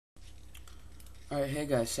Alright, hey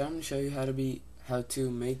guys, so I'm going to show you how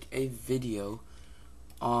to make a video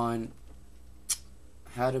on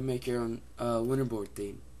how to make your own Winterboard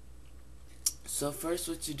theme. So first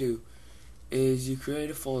what you do is you create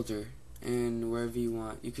a folder and wherever you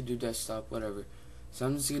want. You could do desktop, whatever. So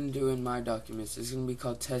I'm just going to do in my documents. It's going to be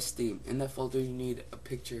called test theme. In that folder you need a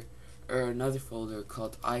picture or another folder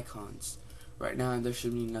called icons. Right now there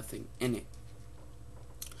should be nothing in it.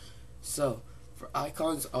 So for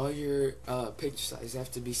icons, all your picture size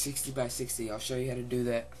have to be 60 by 60. I'll show you how to do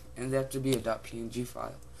that, and they have to be a .png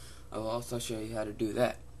file. I will also show you how to do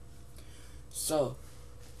that. So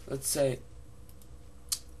let's say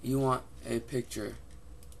you want a picture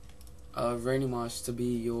of Rainy Moss to be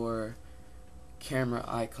your camera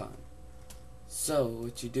icon. So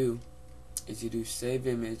what you do is you do save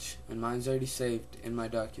image, and mine's already saved in my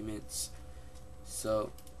documents.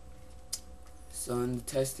 So in the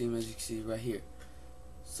test theme, as you can see right here.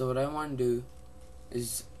 So what I want to do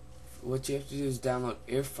is, what you have to do is download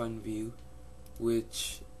IRFANVIEW,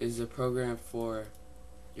 which is a program for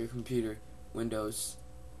your computer, Windows.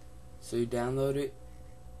 So you download it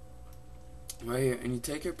right here, and you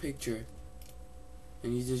take your picture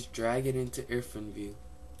and you just drag it into IRFANVIEW.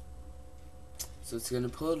 So it's going to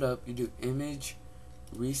pull it up. You do image,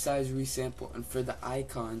 resize, resample, and for the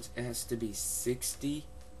icons it has to be 60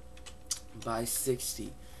 by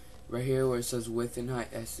 60. Right here where it says width and height,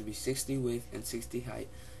 it has to be 60 width and 60 height,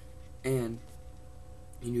 and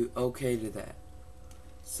you do OK to that.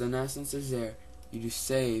 So now since it's there, you do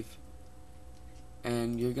save,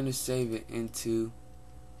 and you're gonna save it into,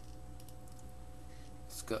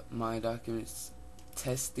 let's go, my documents,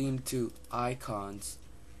 test theme 2 icons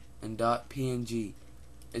and .png.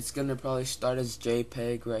 It's gonna probably start as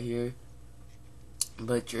JPEG right here,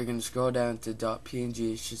 but you're gonna scroll down to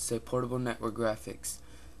 .png. It should say portable network graphics.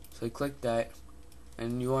 So you click that,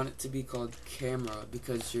 and you want it to be called camera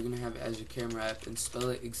because you're gonna have it as your camera app, and spell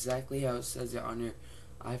it exactly how it says it on your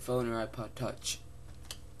iPhone or iPod Touch.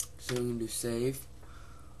 So we're gonna do save.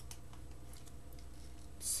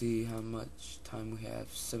 See how much time we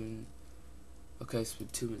have. 7. Okay, it's been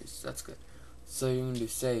 2 minutes. That's good. So you're gonna do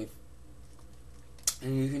save,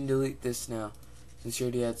 and you can delete this now since you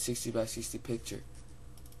already had 60 by 60 picture.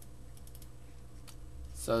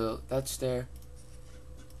 So that's there.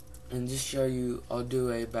 And just show you, I'll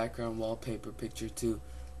do a background wallpaper picture too.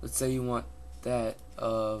 Let's say you want that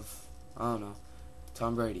of, I don't know,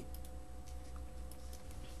 Tom Brady.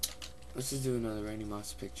 Let's just do another Rainy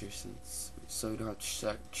Moss picture so we don't have to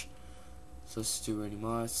search. So let's do Rainy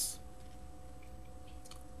Moss.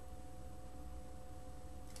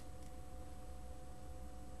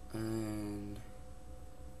 And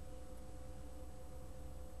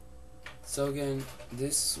so again,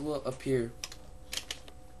 this will appear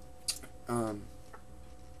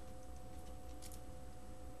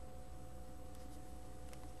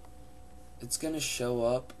it's gonna show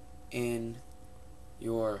up in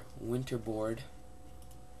your Winterboard,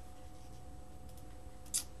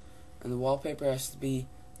 and the wallpaper has to be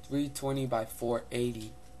 320 by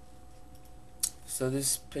 480. So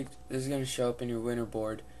this is gonna show up in your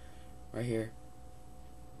Winterboard right here,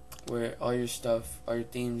 where all your stuff, all your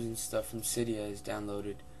themes and stuff from Cydia is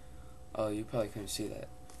downloaded. Oh, you probably couldn't see that.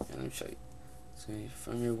 Yeah, let me show you. So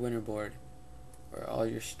from your Winterboard, where all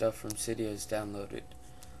your stuff from Cydia is downloaded.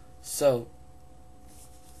 So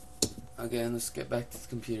again, let's get back to the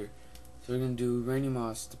computer. So we're gonna do Rainy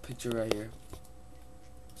Moss, the picture right here.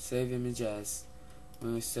 Save image as. I'm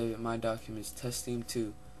gonna save it my documents. Test theme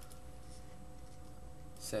 2.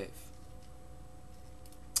 Save.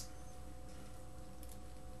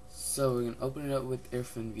 So we're gonna open it up with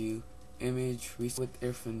IRFANVIEW, image, with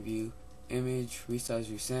IRFANVIEW, image, resize,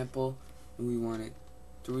 resample, and we want it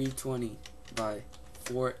 320 by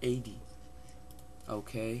 480.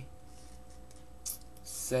 Okay.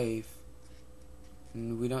 Save.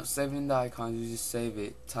 And we don't save it in the icons, we just save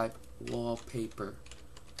it. Type wallpaper.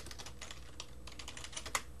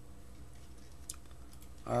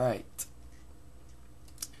 Alright.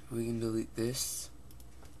 We can delete this.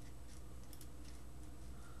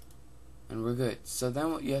 And we're good. So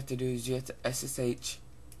then what you have to do is you have to SSH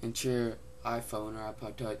into your iPhone or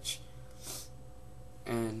iPod Touch,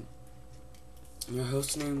 and your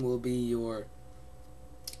host name will be your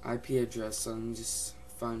IP address. So let me just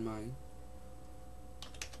find mine.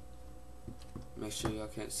 Make sure y'all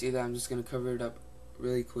can't see that. I'm just gonna cover it up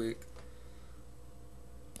really quick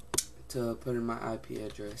to put in my IP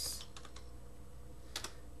address.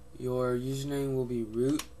 Your username will be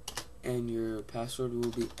root, and your password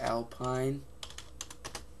will be Alpine.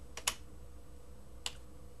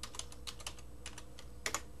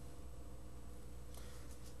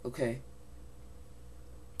 Okay.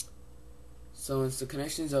 So once the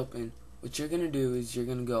connection is open, what you're going to do is you're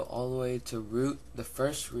going to go all the way to root, the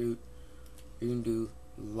first root. You're going to do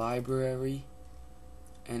library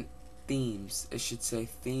and themes. It should say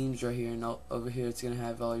themes right here, and over here it's going to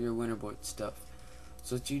have all your Winterboard stuff.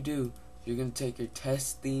 So what you do, you're going to take your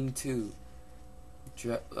test theme 2.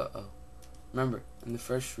 Remember, in the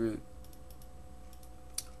first root,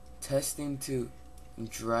 test theme 2, and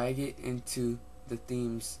drag it into the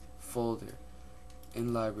themes folder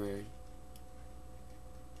in library.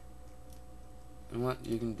 And what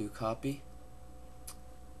you're going to do, copy.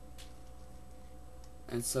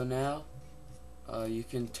 And so now you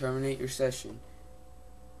can terminate your session.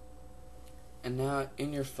 And now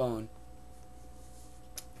in your phone,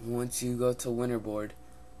 once you go to Winterboard,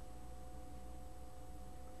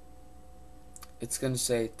 it's going to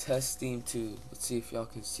say test theme 2. Let's see if y'all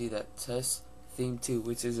can see that. Test theme 2,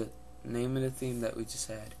 which is the name of the theme that we just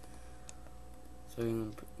had. So you're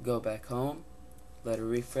going to go back home, let it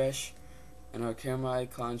refresh, and our camera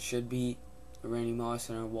icon should be Randy Moss,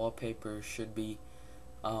 and our wallpaper should be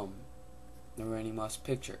the Randy Moss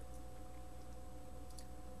picture.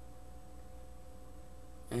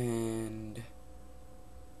 And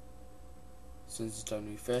since it's done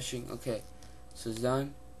refreshing, okay, so it's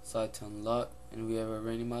done. Slide to unlock, and we have our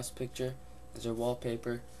Randy Moss picture as our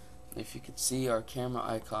wallpaper. If you can see, our camera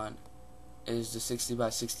icon is the 60 by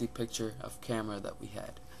 60 picture of camera that we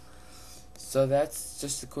had. So that's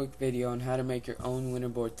just a quick video on how to make your own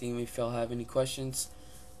Winterboard theme. If y'all have any questions,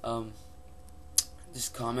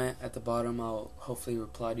 just comment at the bottom. I'll hopefully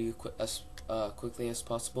reply to you as quickly as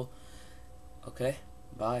possible. Okay,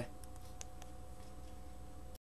 bye.